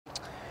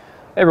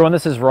Hey everyone,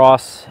 this is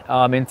Ross.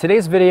 In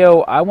today's video,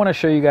 I want to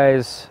show you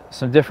guys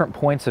some different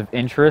points of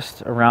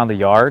interest around the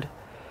yard.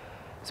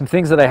 Some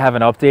things that I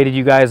haven't updated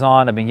you guys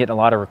on. I've been getting a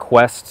lot of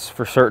requests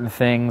for certain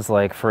things,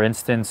 like for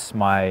instance,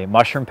 my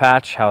mushroom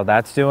patch, how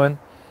that's doing.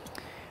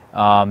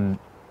 The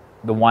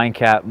wine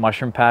cap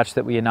mushroom patch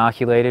that we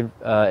inoculated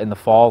in the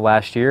fall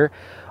last year.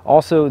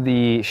 Also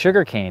the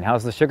sugarcane,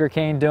 how's the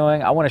sugarcane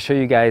doing? I want to show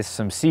you guys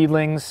some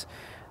seedlings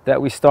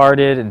that we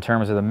started in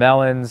terms of the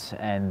melons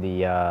and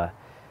the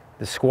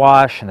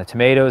squash and the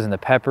tomatoes and the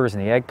peppers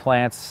and the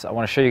eggplants. I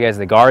want to show you guys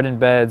the garden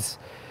beds.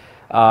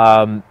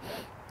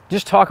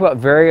 Just talk about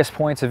various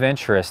points of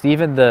interest.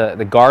 Even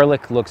the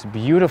garlic looks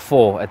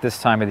beautiful at this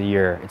time of the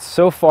year. It's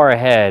so far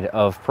ahead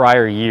of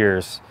prior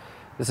years.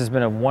 This has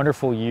been a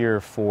wonderful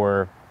year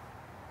for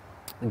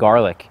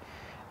garlic.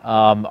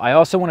 I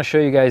also want to show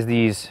you guys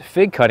these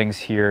fig cuttings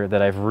here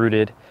that I've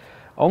rooted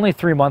only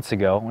 3 months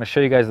ago. I want to show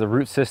you guys the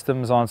root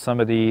systems on some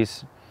of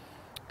these.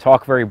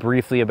 Talk very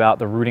briefly about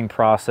the rooting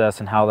process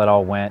and how that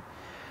all went.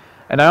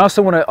 And I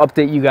also want to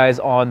update you guys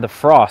on the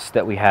frost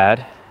that we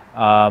had.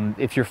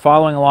 If you're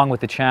following along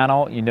with the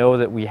channel, you know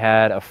that we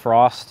had a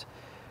frost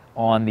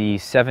on the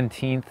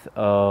 17th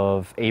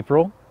of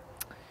April.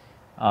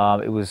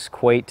 It was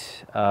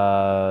quite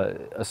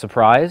a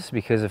surprise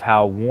because of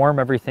how warm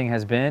everything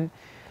has been,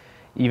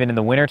 even in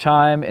the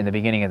wintertime, in the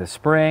beginning of the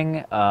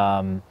spring.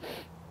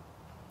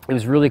 It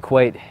was really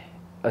quite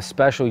a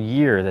special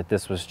year that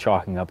this was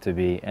chalking up to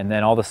be, and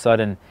then all of a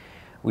sudden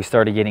we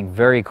started getting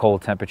very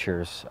cold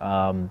temperatures,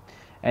 and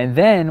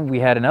then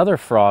we had another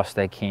frost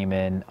that came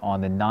in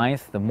on the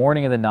 9th, the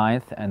morning of the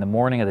 9th and the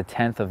morning of the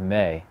 10th of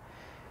May,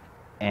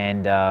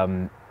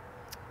 and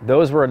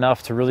those were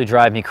enough to really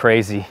drive me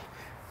crazy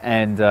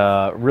and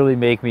really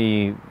make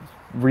me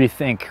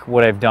rethink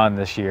what I've done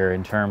this year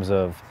in terms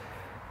of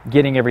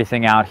getting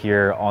everything out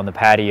here on the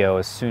patio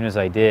as soon as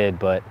I did.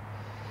 But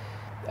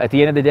at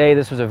the end of the day,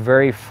 this was a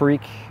very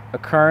freak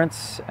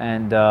occurrence,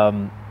 and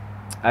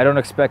I don't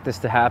expect this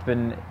to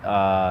happen,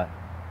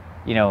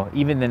 you know,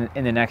 even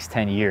in the next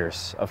 10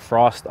 years. A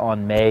frost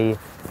on May,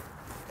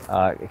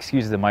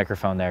 excuse the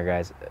microphone there,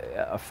 guys.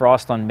 A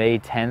frost on May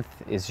 10th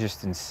is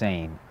just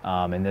insane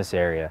in this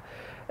area,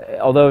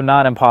 although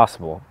not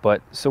impossible.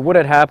 But so what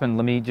had happened,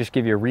 let me just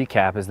give you a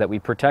recap, is that we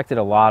protected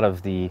a lot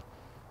of the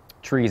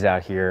trees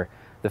out here,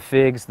 the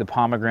figs, the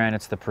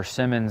pomegranates, the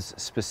persimmons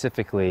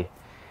specifically.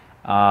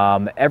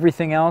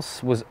 Everything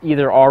else was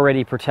either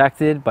already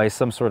protected by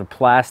some sort of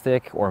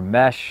plastic or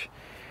mesh.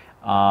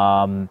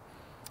 I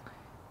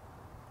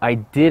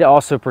did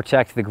also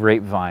protect the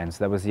grapevines.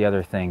 That was the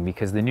other thing,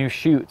 because the new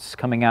shoots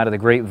coming out of the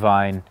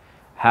grapevine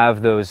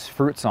have those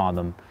fruits on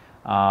them.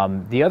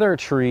 The other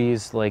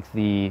trees, like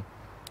the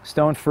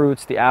stone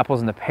fruits, the apples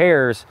and the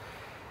pears,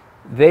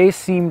 they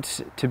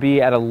seemed to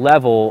be at a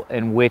level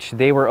in which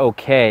they were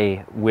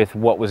okay with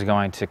what was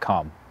going to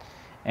come.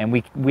 And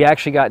we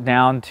actually got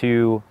down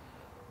to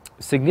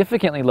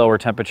significantly lower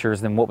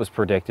temperatures than what was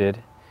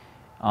predicted.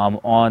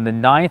 On the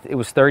 9th, it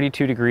was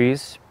 32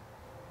 degrees,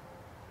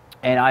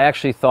 and I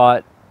actually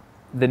thought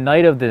the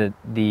night of the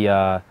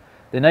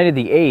night of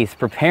the 8th,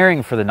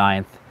 preparing for the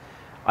 9th,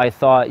 I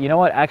thought, you know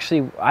what?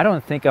 Actually, I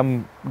don't think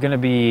I'm going to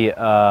be.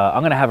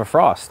 I'm going to have a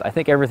frost. I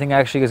think everything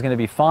actually is going to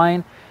be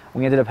fine.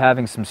 We ended up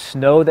having some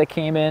snow that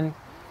came in,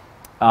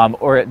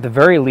 or at the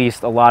very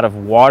least, a lot of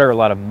water, a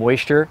lot of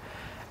moisture.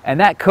 And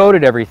that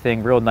coated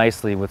everything real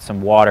nicely with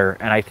some water,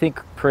 and I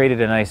think created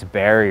a nice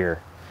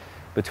barrier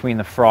between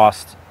the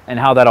frost and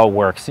how that all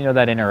works. You know,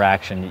 that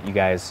interaction that you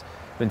guys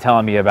have been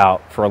telling me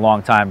about for a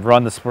long time.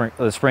 Run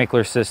the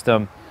sprinkler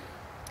system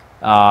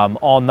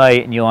all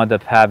night and you'll end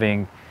up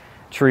having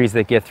trees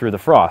that get through the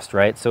frost,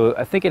 right? So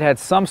I think it had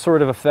some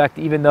sort of effect,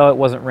 even though it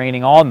wasn't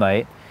raining all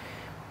night.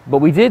 But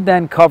we did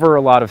then cover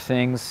a lot of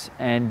things,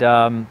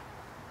 and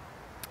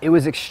it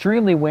was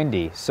extremely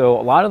windy, so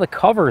a lot of the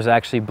covers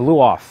actually blew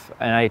off,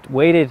 and I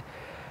waited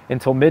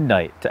until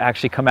midnight to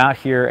actually come out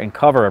here and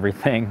cover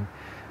everything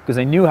because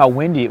I knew how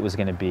windy it was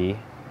going to be.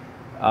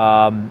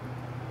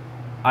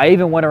 I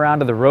even went around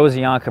to the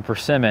Rosianka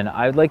persimmon.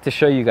 I'd like to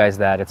show you guys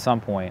that at some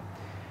point.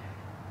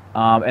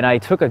 And I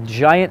took a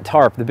giant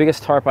tarp, the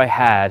biggest tarp I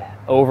had,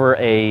 over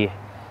a,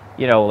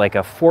 you know, like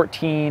a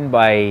 14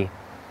 by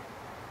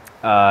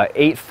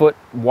 8 foot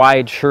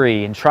wide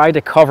tree, and tried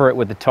to cover it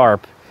with the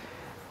tarp.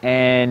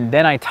 And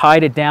then I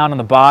tied it down on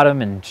the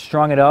bottom and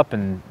strung it up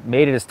and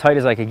made it as tight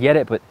as I could get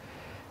it. But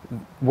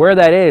where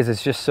that is,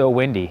 it's just so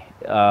windy.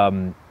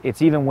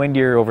 It's even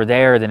windier over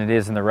there than it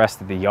is in the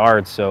rest of the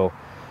yard. So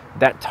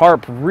that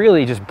tarp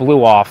really just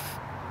blew off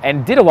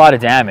and did a lot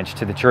of damage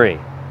to the tree.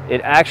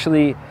 It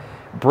actually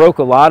broke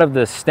a lot of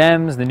the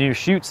stems, the new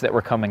shoots that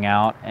were coming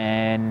out,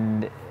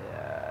 and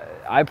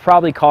I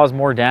probably caused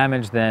more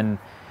damage than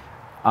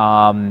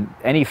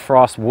any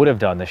frost would have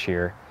done this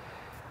year.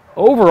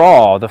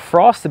 Overall, the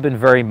frosts have been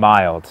very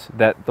mild,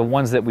 the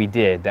ones that we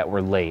did that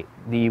were late.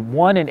 The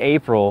one in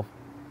April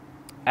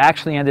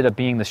actually ended up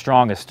being the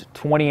strongest,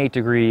 28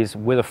 degrees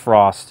with a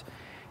frost.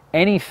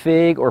 Any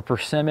fig or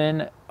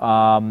persimmon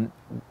or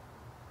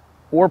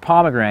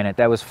pomegranate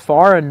that was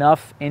far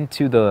enough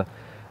into the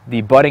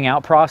the budding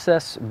out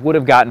process would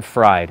have gotten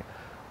fried.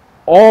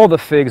 All the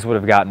figs would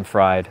have gotten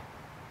fried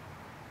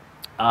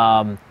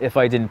if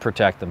I didn't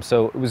protect them.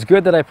 So it was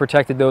good that I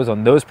protected those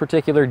on those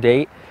particular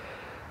date.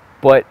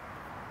 But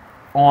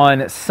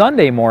on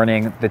Sunday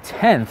morning, the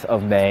 10th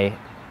of May,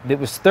 it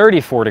was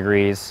 34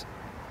 degrees,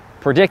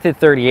 predicted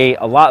 38,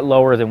 a lot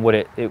lower than what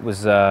it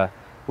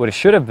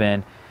should have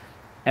been.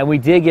 And we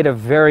did get a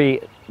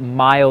very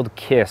mild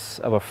kiss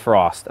of a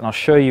frost. And I'll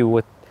show you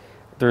what,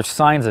 there's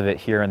signs of it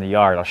here in the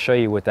yard. I'll show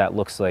you what that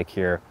looks like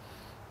here.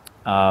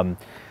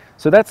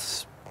 So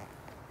that's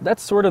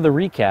sort of the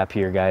recap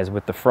here, guys,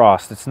 with the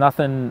frost. It's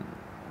nothing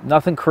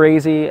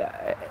crazy.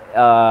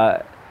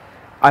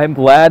 I'm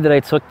glad that I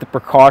took the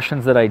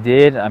precautions that I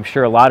did. I'm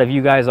sure a lot of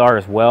you guys are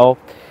as well.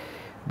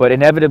 But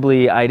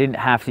inevitably, I didn't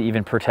have to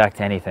even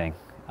protect anything,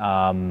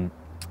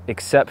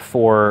 except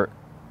for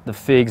the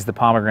figs, the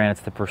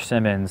pomegranates, the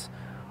persimmons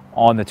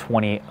on the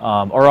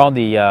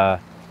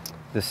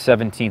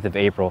 17th of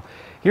April.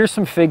 Here's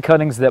some fig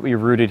cuttings that we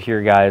rooted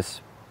here,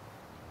 guys,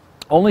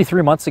 only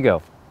 3 months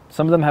ago.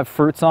 Some of them have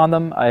fruits on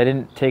them. I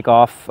didn't take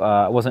off,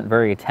 I wasn't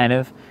very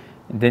attentive,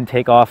 and didn't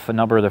take off a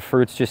number of the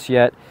fruits just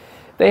yet.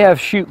 They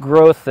have shoot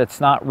growth that's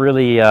not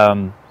really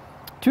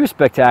too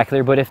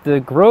spectacular, but if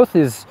the growth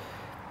is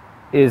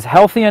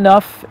healthy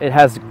enough, it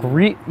has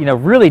green,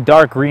 really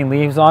dark green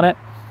leaves on it,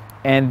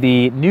 and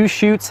the new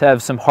shoots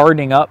have some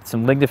hardening up,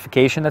 some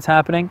lignification that's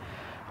happening,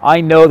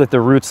 I know that the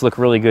roots look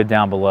really good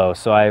down below.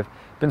 So I've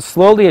been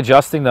slowly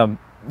adjusting them.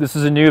 This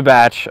is a new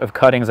batch of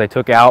cuttings I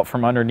took out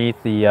from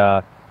underneath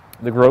the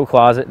grow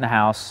closet in the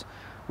house.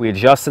 We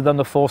adjusted them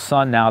to full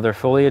sun. Now they're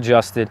fully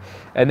adjusted,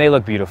 and they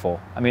look beautiful.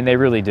 I mean, they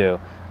really do.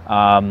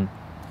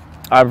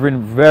 I've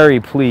been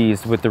very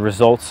pleased with the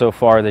results so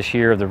far this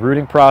year of the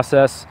rooting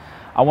process.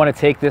 I want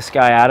to take this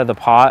guy out of the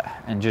pot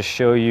and just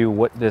show you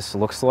what this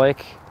looks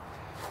like.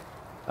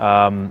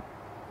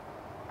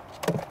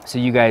 So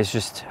you guys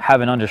just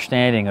have an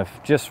understanding of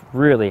just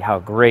really how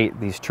great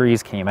these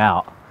trees came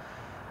out.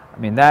 I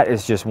mean, that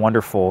is just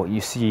wonderful.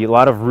 You see a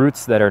lot of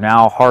roots that are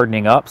now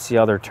hardening up. See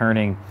how they're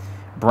turning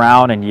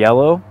brown and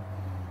yellow?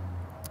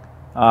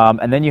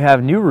 And then you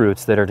have new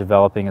roots that are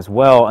developing as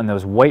well, and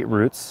those white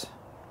roots.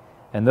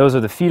 And those are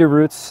the feeder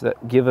roots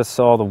that give us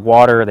all the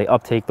water. They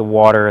uptake the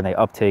water, and they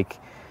uptake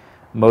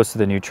most of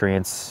the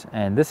nutrients.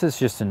 And this is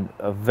just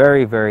a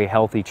very, very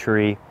healthy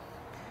tree.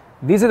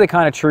 These are the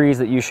kind of trees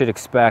that you should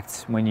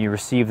expect when you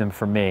receive them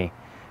from me.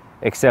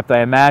 Except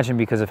I imagine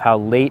because of how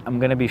late I'm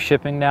going to be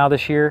shipping now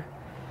this year,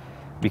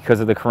 because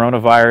of the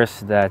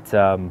coronavirus, that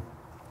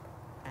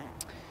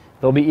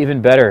they'll be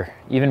even better,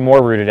 even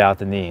more rooted out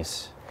than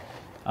these.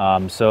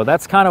 So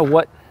that's kind of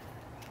what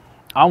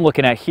I'm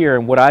looking at here,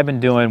 and what I've been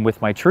doing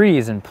with my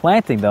trees and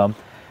planting them,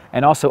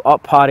 and also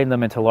up potting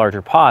them into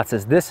larger pots.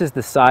 Is this is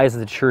the size of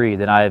the tree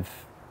that I've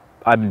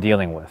been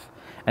dealing with,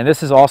 and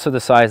this is also the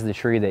size of the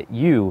tree that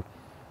you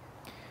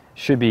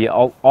should be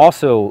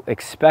also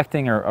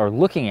expecting or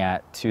looking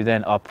at to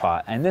then up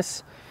pot. And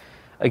this,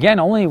 again,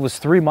 only was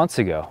 3 months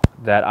ago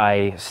that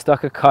I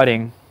stuck a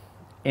cutting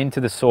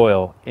into the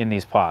soil in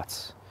these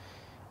pots.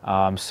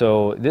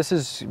 So this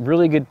is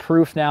really good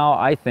proof now,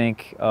 I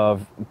think,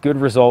 of good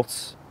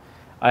results.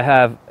 I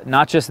have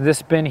not just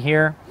this bin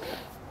here.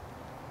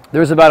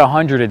 There's about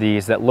 100 of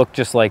these that look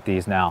just like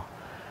these now.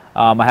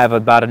 I have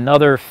about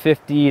another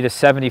 50 to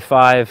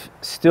 75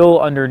 still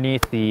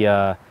underneath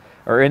the,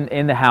 or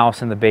in the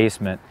house in the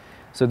basement.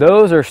 So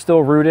those are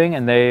still rooting,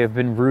 and they have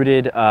been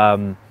rooted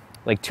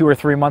like 2 or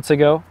 3 months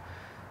ago.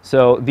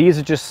 So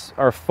these just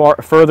are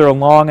further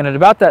along, and at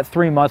about that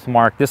 3-month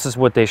mark, this is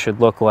what they should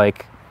look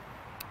like.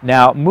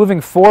 Now,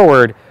 moving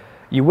forward,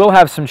 you will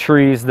have some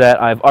trees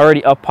that I've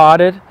already up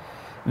potted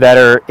that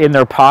are in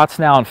their pots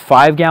now, in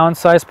 5-gallon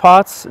size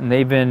pots, and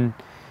they've been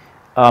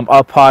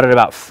up potted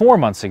about 4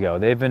 months ago.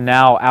 They've been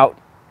now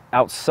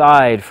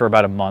outside for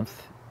about a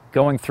month,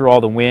 going through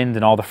all the wind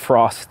and all the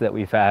frost that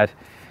we've had.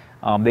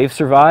 They've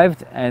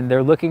survived, and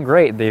they're looking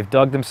great. They've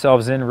dug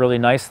themselves in really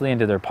nicely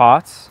into their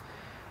pots,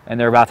 and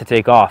they're about to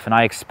take off. And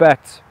I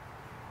expect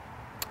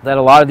that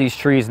a lot of these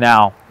trees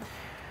now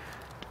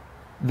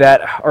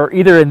that are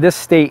either in this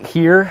state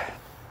here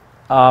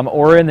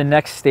or in the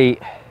next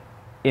state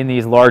in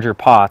these larger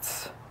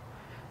pots,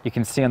 you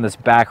can see on this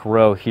back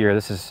row here,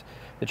 this is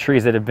the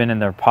trees that have been in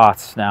their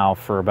pots now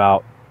for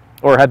about,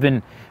 or have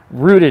been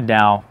rooted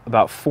now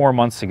about 4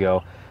 months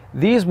ago.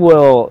 These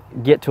will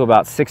get to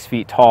about 6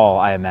 feet tall,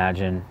 I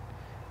imagine,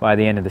 by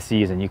the end of the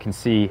season. You can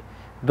see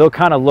they'll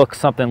kind of look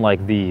something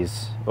like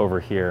these over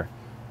here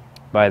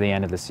by the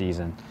end of the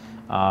season.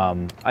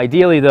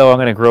 Ideally, though, I'm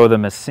going to grow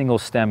them as single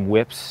stem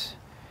whips,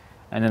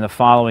 and then the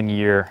following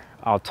year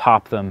I'll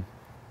top them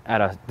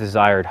at a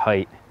desired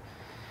height,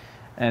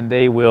 and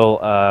they will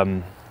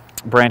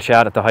branch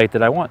out at the height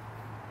that I want.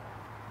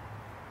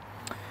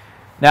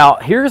 Now,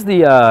 here's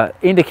the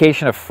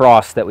indication of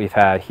frost that we've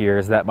had here,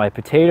 is that my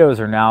potatoes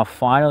are now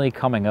finally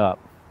coming up.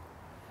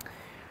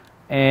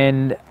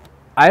 And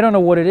I don't know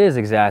what it is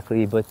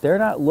exactly, but they're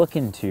not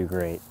looking too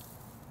great.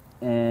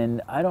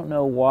 And I don't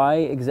know why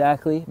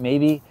exactly.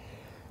 Maybe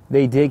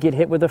they did get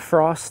hit with a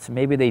frost.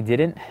 Maybe they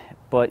didn't,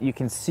 but you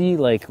can see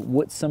like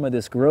what some of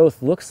this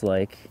growth looks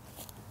like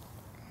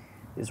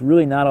is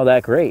really not all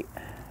that great.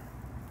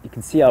 You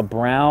can see how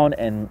brown,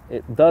 and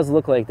it does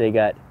look like they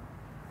got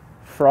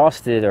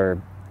frosted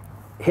or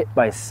hit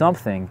by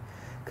something,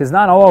 because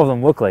not all of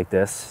them look like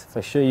this. If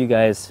I show you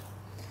guys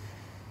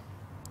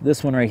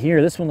this one right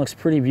here, this one looks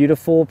pretty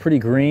beautiful, pretty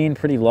green,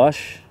 pretty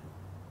lush.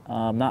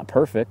 Not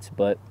perfect,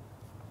 but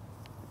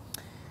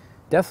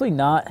definitely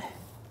not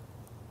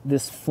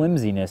this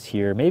flimsiness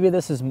here. Maybe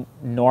this is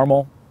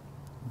normal,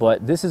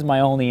 but this is my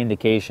only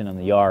indication in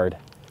the yard,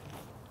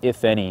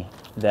 if any,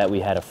 that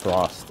we had a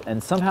frost.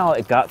 And somehow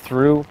it got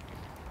through.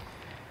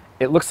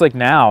 It looks like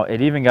now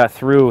it even got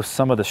through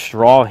some of the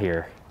straw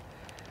here,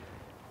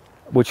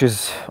 which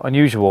is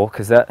unusual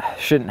because that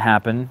shouldn't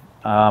happen.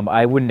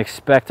 I wouldn't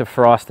expect a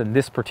frost in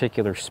this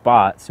particular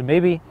spot. So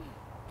maybe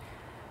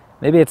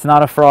it's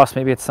not a frost,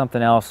 maybe it's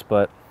something else,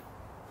 but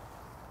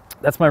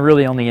that's my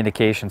really only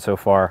indication so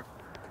far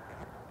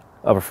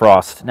of a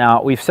frost.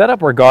 Now, we've set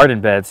up our garden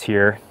beds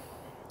here.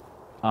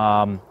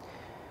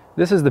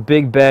 This is the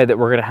big bed that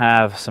we're gonna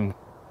have some,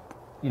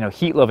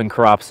 heat-loving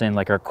crops in,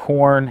 like our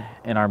corn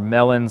and our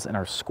melons and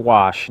our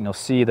squash. And you'll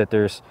see that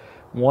there's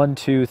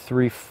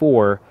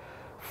 4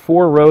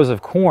 rows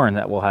of corn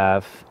that we'll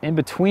have. In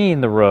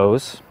between the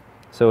rows,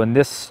 so in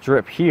this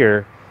strip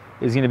here,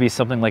 is going to be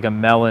something like a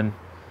melon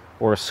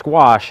or a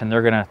squash, and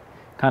they're going to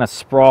kind of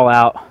sprawl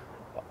out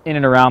in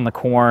and around the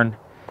corn.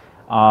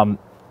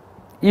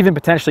 Even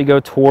potentially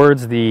go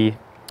towards the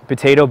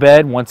potato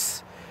bed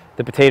once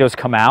the potatoes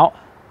come out,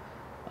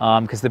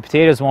 because the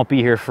potatoes won't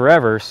be here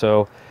forever,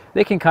 so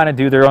they can kind of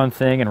do their own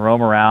thing and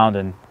roam around.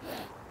 And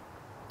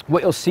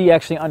what you'll see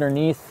actually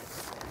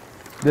underneath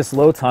this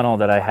low tunnel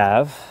that I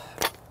have,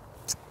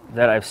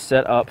 that I've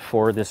set up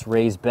for this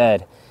raised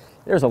bed,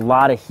 there's a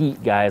lot of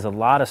heat, guys, a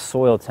lot of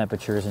soil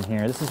temperatures in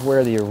here. This is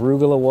where the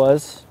arugula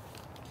was,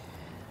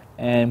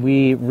 and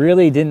we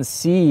really didn't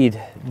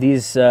seed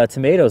these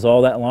tomatoes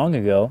all that long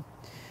ago,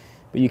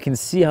 but you can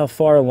see how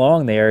far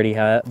along they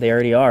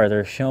already are.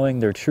 They're showing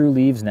their true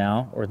leaves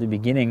now, or the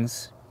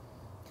beginnings.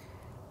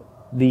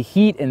 The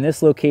heat in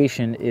this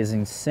location is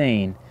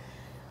insane,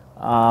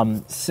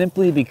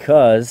 simply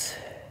because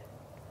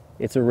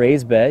it's a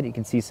raised bed. You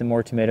can see some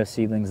more tomato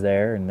seedlings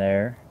there and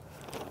there.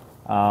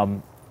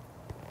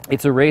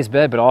 It's a raised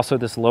bed, but also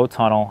this low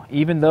tunnel,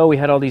 even though we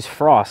had all these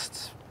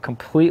frosts,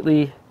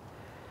 completely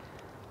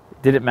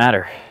didn't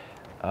matter.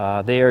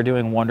 They are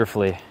doing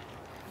wonderfully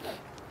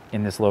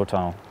in this low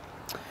tunnel.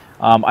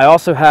 I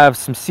also have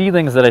some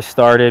seedlings that I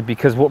started,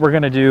 because what we're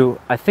gonna do,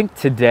 I think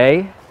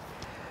today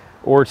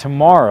or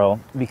tomorrow,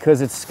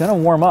 because it's gonna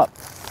warm up,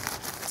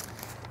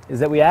 is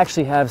that we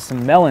actually have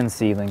some melon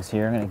seedlings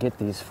here. I'm gonna get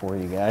these for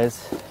you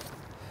guys.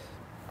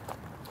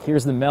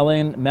 Here's the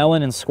melon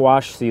and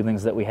squash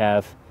seedlings that we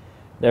have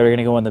that are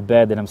gonna go in the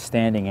bed that I'm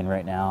standing in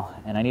right now.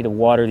 And I need to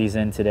water these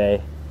in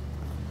today.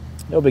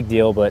 No big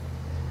deal, but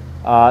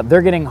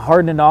they're getting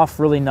hardened off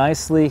really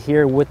nicely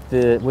here with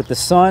the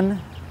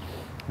sun.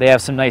 They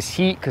have some nice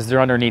heat because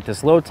they're underneath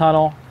this low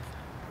tunnel.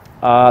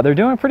 They're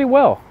doing pretty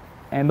well.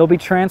 And they'll be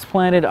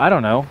transplanted, I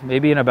don't know,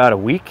 maybe in about a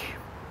week,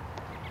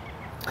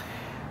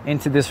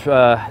 into this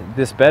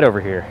bed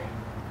over here.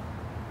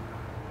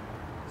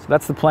 So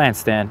that's the plan,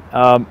 Stan.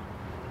 All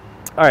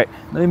right,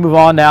 let me move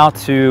on now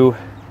to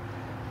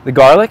the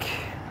garlic.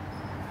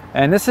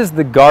 And this is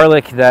the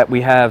garlic that we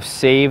have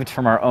saved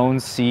from our own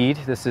seed.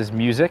 This is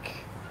Music.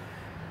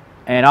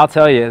 And I'll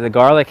tell you, the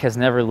garlic has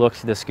never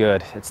looked this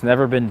good. It's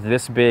never been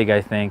this big,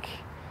 I think,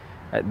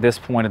 at this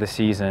point of the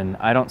season.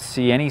 I don't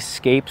see any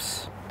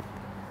scapes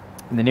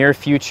in the near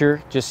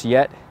future just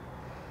yet.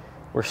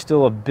 We're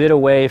still a bit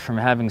away from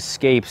having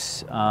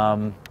scapes,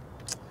 at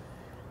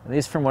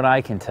least from what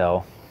I can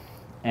tell.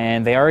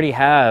 And they already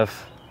have,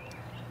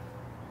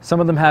 some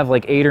of them have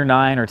like 8 or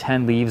 9 or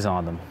 10 leaves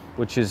on them,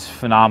 which is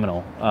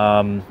phenomenal.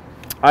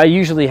 I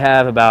usually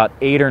have about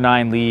 8 or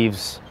 9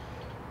 leaves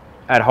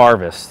at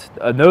harvest.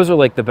 Those are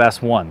like the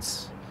best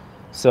ones.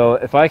 So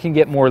if I can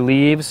get more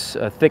leaves,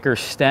 a thicker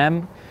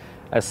stem,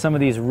 as some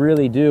of these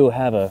really do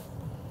have a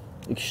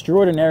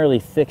extraordinarily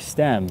thick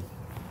stem,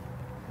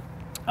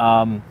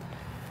 they're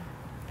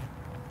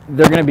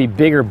going to be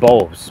bigger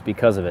bulbs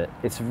because of it.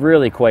 It's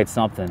really quite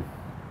something,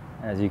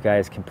 as you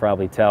guys can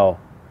probably tell.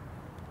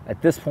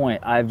 At this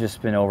point, I've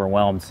just been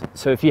overwhelmed.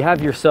 So if you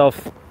have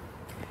yourself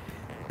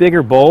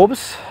bigger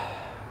bulbs,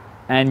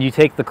 and you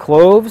take the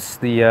cloves,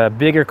 the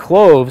bigger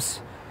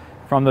cloves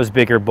from those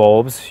bigger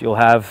bulbs, you'll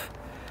have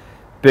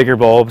bigger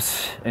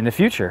bulbs in the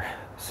future.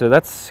 So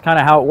that's kind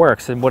of how it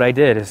works. And what I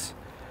did is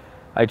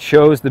I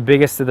chose the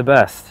biggest of the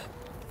best.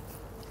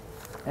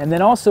 And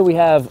then also we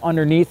have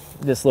underneath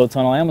this low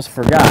tunnel, I almost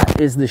forgot,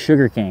 is the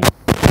sugarcane.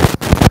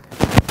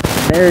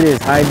 And there it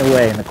is, hiding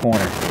away in the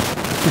corner.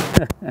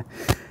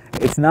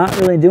 It's not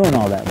really doing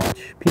all that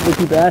much. People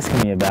keep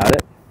asking me about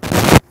it.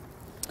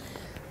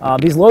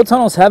 These low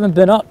tunnels haven't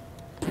been up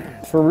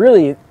for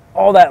really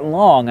all that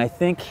long. I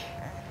think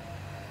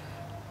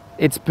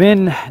it's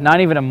been not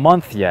even a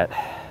month yet.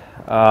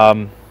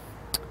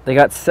 They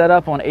got set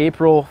up on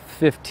April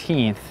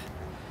 15th,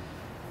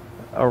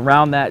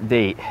 around that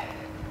date.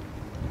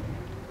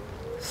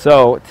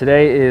 So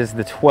today is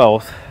the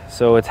 12th,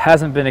 so it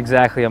hasn't been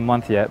exactly a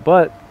month yet,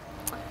 but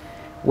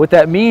what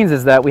that means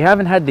is that we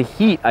haven't had the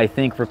heat, I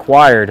think,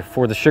 required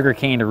for the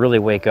sugarcane to really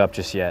wake up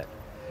just yet.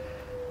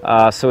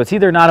 So it's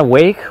either not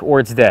awake or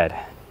it's dead.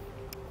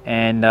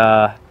 And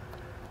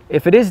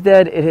if it is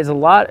dead, it is a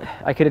lot,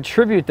 I could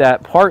attribute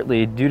that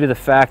partly due to the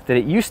fact that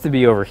it used to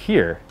be over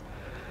here.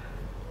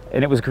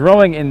 And it was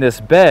growing in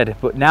this bed,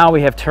 but now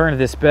we have turned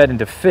this bed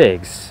into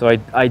figs. So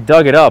I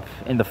dug it up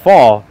in the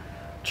fall,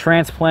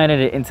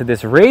 transplanted it into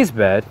this raised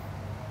bed,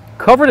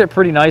 covered it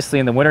pretty nicely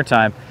in the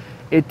wintertime.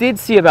 It did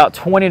see about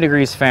 20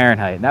 degrees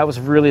Fahrenheit, and that was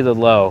really the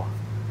low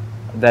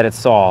that it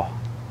saw.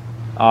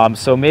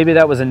 So maybe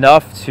that was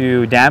enough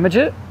to damage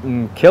it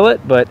and kill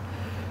it, but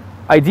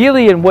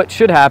ideally, and what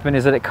should happen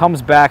is that it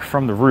comes back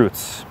from the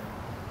roots.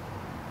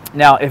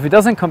 Now, if it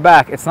doesn't come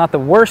back, it's not the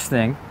worst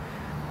thing,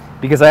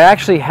 because I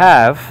actually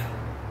have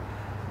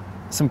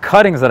some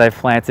cuttings that I've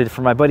planted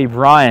for my buddy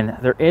Brian.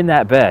 They're in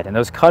that bed, and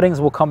those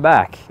cuttings will come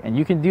back, and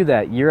you can do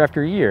that year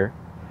after year.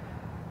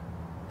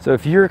 So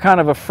if you're kind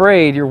of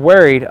afraid, you're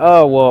worried,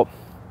 oh, well,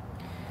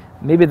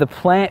 maybe the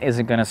plant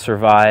isn't going to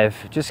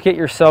survive, just get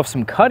yourself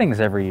some cuttings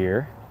every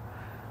year.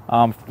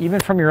 Even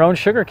from your own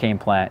sugarcane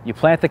plant. You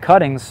plant the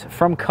cuttings,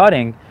 from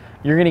cutting,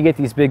 you're going to get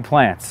these big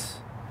plants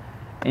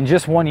in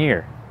just 1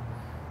 year.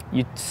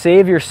 You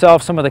save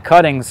yourself some of the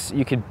cuttings,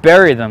 you could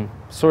bury them,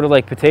 sort of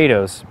like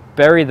potatoes.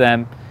 Bury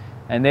them,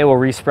 and they will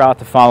resprout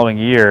the following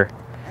year,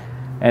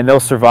 and they'll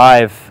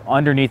survive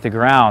underneath the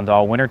ground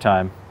all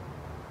wintertime,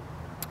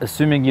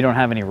 assuming you don't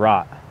have any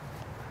rot.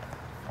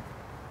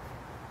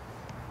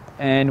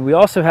 And we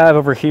also have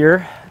over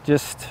here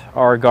just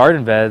our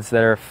garden beds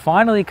that are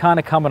finally kind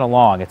of coming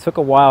along. It took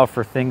a while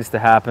for things to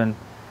happen.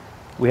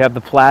 We have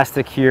the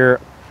plastic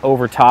here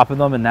over top of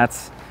them, and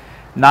that's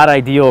not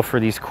ideal for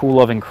these cool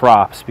loving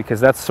crops, because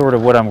that's sort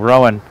of what I'm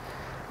growing.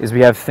 Is we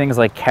have things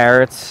like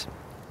carrots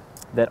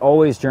that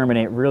always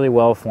germinate really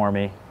well for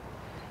me,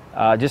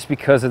 just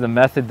because of the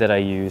method that I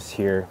use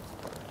here.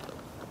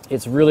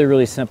 It's really,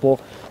 really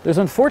simple. There's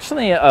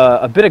unfortunately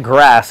a bit of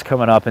grass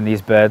coming up in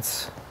these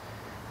beds,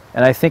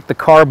 and I think the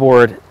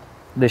cardboard,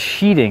 the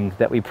sheeting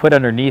that we put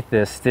underneath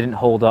this, didn't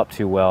hold up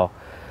too well.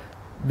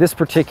 This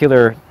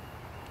particular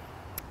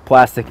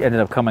plastic ended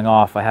up coming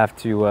off. I have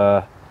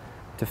to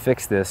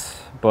fix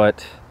this,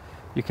 but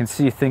you can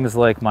see things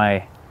like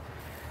my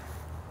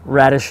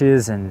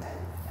radishes, and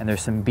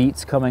there's some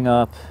beets coming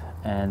up,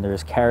 and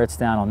there's carrots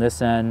down on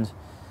this end,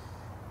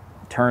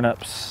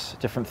 turnips,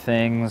 different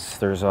things.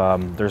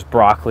 There's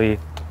broccoli.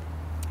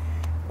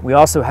 We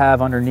also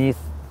have underneath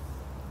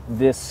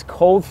this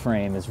cold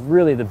frame is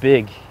really the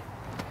big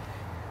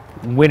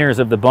winners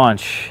of the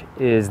bunch,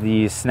 is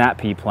these snap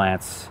pea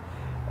plants.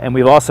 And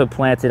we've also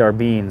planted our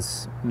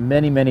beans,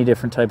 many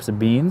different types of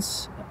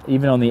beans.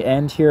 Even on the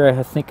end here,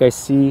 I think I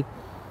see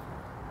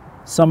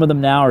some of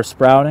them now are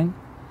sprouting.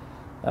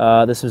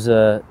 This was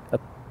a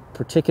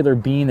particular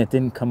bean that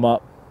didn't come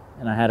up,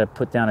 and I had to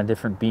put down a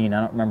different bean.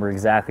 I don't remember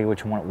exactly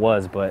which one it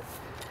was, but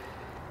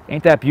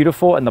ain't that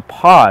beautiful? And the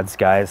pods,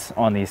 guys,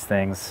 on these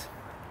things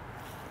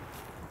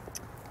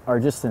are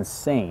just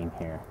insane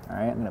here. All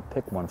right, I'm gonna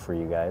pick one for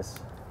you guys.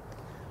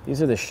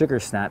 These are the sugar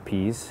snap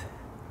peas,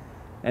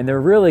 and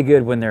they're really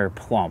good when they're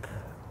plump.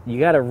 You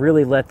gotta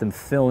really let them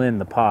fill in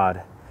the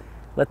pod.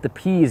 Let the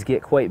peas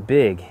get quite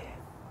big.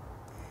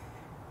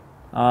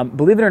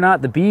 Believe it or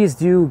not, the bees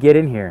do get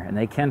in here, and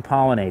they can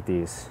pollinate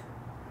these.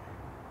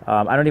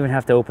 I don't even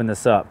have to open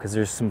this up, because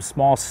there's some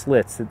small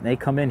slits that they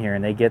come in here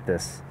and they get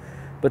this.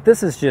 But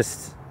this is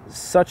just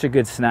such a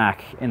good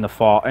snack in the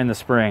fall, in the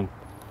spring.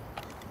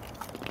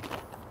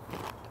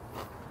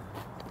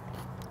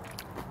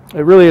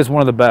 It really is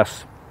one of the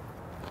best.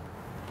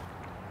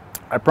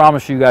 I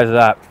promise you guys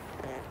that.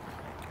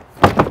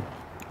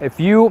 If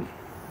you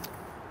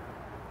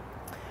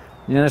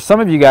know, there's some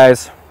of you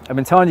guys, I've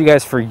been telling you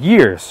guys for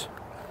years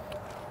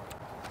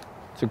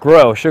to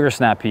grow sugar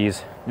snap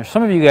peas. There's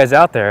some of you guys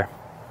out there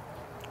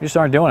who just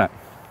aren't doing it.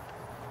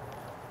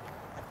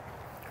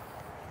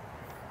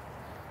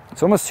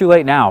 It's almost too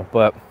late now,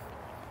 but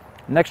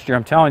next year,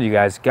 I'm telling you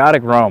guys, gotta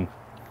grow them.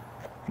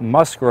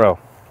 Must grow.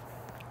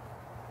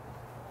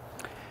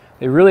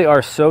 They really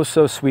are so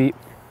sweet.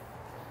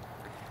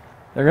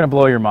 They're gonna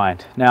blow your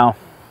mind. Now,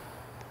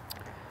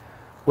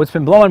 what's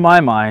been blowing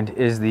my mind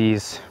is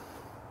these,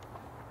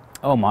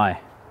 oh my,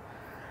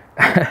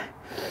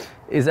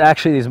 is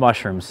actually these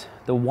mushrooms.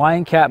 The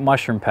wine cap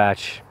mushroom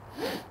patch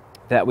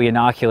that we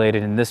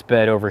inoculated in this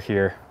bed over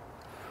here.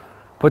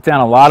 Put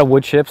down a lot of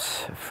wood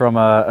chips from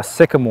a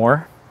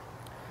sycamore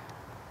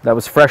that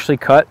was freshly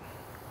cut.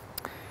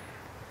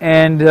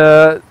 And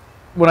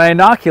when I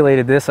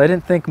inoculated this, I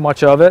didn't think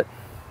much of it.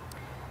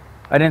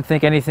 I didn't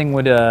think anything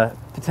would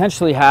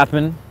potentially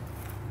happen.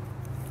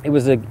 It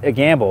was a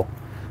gamble.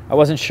 I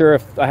wasn't sure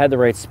if I had the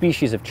right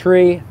species of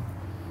tree.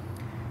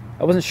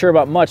 I wasn't sure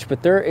about much,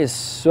 but there is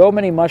so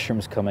many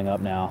mushrooms coming up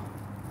now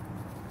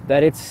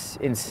that it's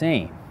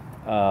insane.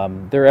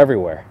 They're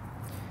everywhere.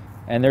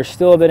 and they're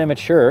still a bit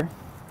immature.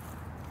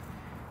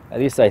 At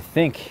least I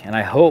think and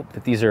I hope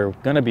that these are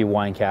going to be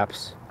wine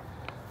caps.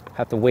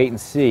 Have to wait and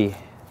see.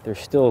 They're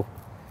still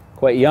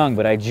quite young,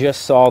 but I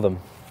just saw them.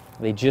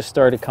 They just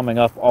started coming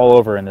up all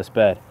over in this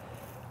bed.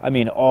 I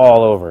mean,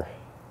 all over.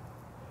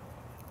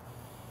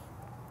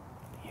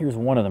 Here's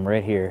one of them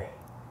right here.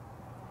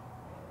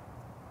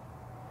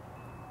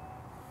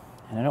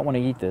 And I don't want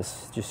to eat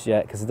this just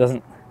yet because it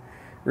doesn't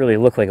really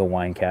look like a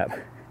wine cap.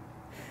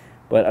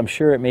 But I'm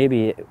sure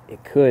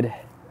it could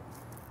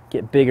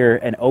get bigger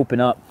and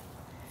open up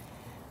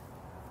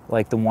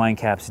like the wine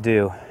caps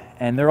do.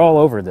 And they're all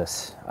over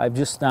this. I've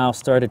just now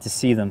started to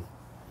see them.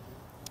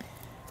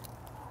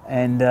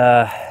 And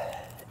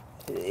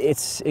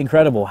it's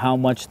incredible how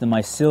much the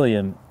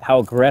mycelium, how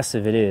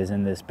aggressive it is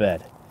in this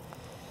bed.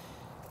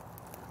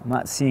 I'm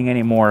not seeing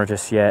any more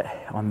just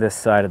yet on this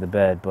side of the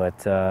bed,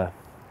 but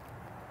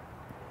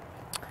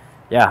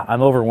yeah,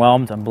 I'm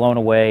overwhelmed, I'm blown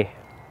away,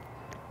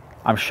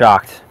 I'm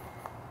shocked.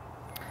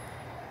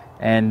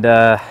 And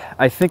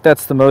I think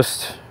that's the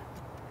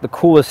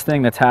coolest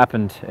thing that's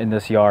happened in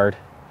this yard,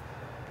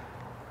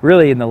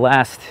 really in the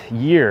last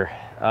year,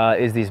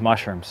 is these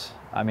mushrooms.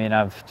 I mean,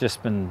 I've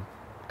just been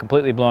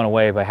completely blown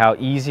away by how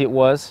easy it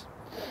was.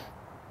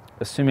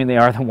 Assuming they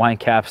are the wine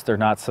caps, they're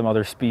not some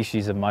other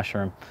species of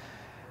mushroom.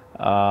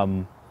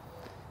 You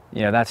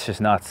know, that's just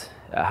nuts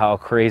how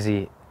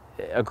crazy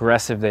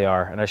aggressive they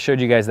are. And I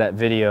showed you guys that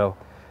video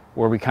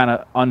where we kind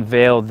of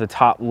unveiled the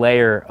top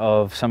layer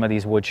of some of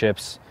these wood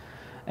chips,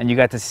 and you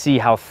got to see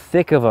how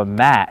thick of a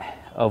mat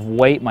of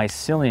white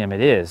mycelium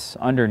it is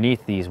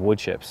underneath these wood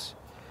chips.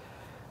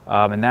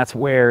 And that's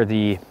where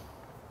the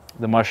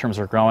mushrooms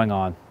are growing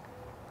on.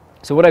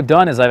 So what I've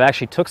done is I've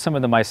actually took some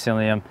of the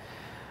mycelium,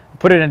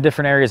 put it in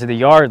different areas of the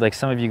yard like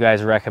some of you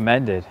guys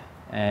recommended,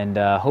 and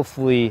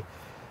hopefully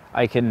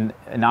I can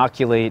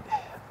inoculate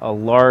a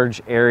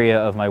large area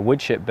of my wood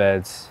chip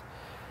beds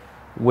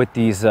with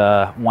these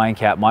wine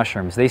cap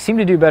mushrooms. They seem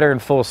to do better in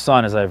full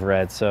sun, as I've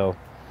read, so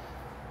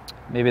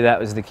maybe that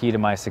was the key to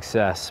my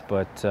success.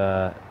 But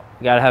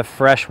you gotta have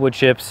fresh wood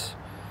chips,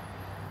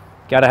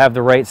 gotta have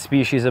the right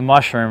species of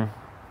mushroom,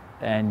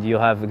 and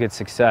you'll have a good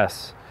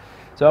success.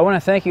 So I want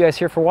to thank you guys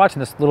here for watching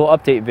this little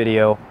update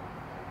video.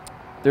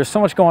 There's so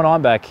much going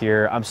on back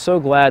here. I'm so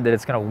glad that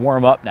it's going to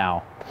warm up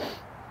now,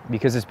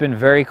 because it's been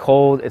very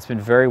cold, it's been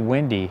very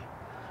windy.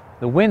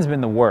 The wind's been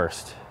the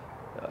worst.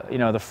 You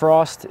know, the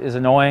frost is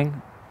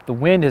annoying. The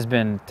wind has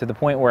been to the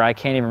point where I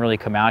can't even really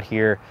come out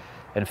here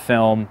and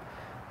film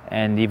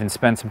and even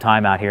spend some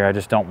time out here. I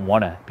just don't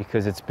want to,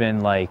 because it's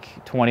been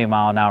like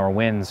 20-mile-an-hour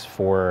winds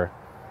for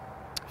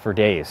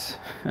days.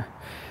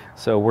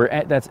 So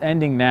that's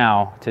ending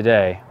now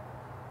today.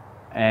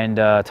 And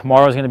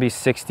tomorrow's going to be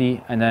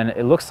 60, and then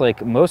it looks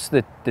like most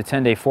of the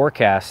 10-day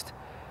forecast,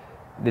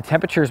 the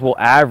temperatures will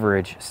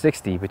average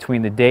 60.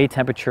 Between the day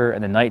temperature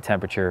and the night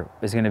temperature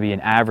is going to be an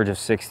average of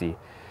 60,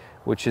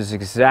 which is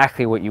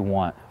exactly what you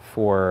want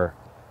for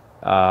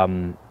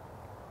a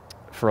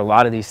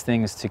lot of these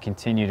things to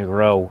continue to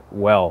grow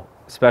well,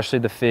 especially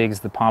the figs,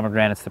 the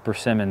pomegranates, the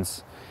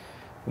persimmons.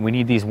 We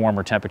need these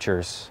warmer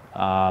temperatures.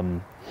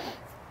 So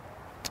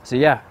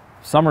yeah,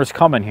 summer's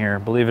coming here,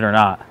 believe it or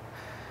not.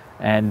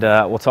 And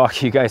we'll talk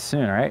to you guys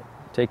soon, all right?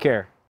 Take care.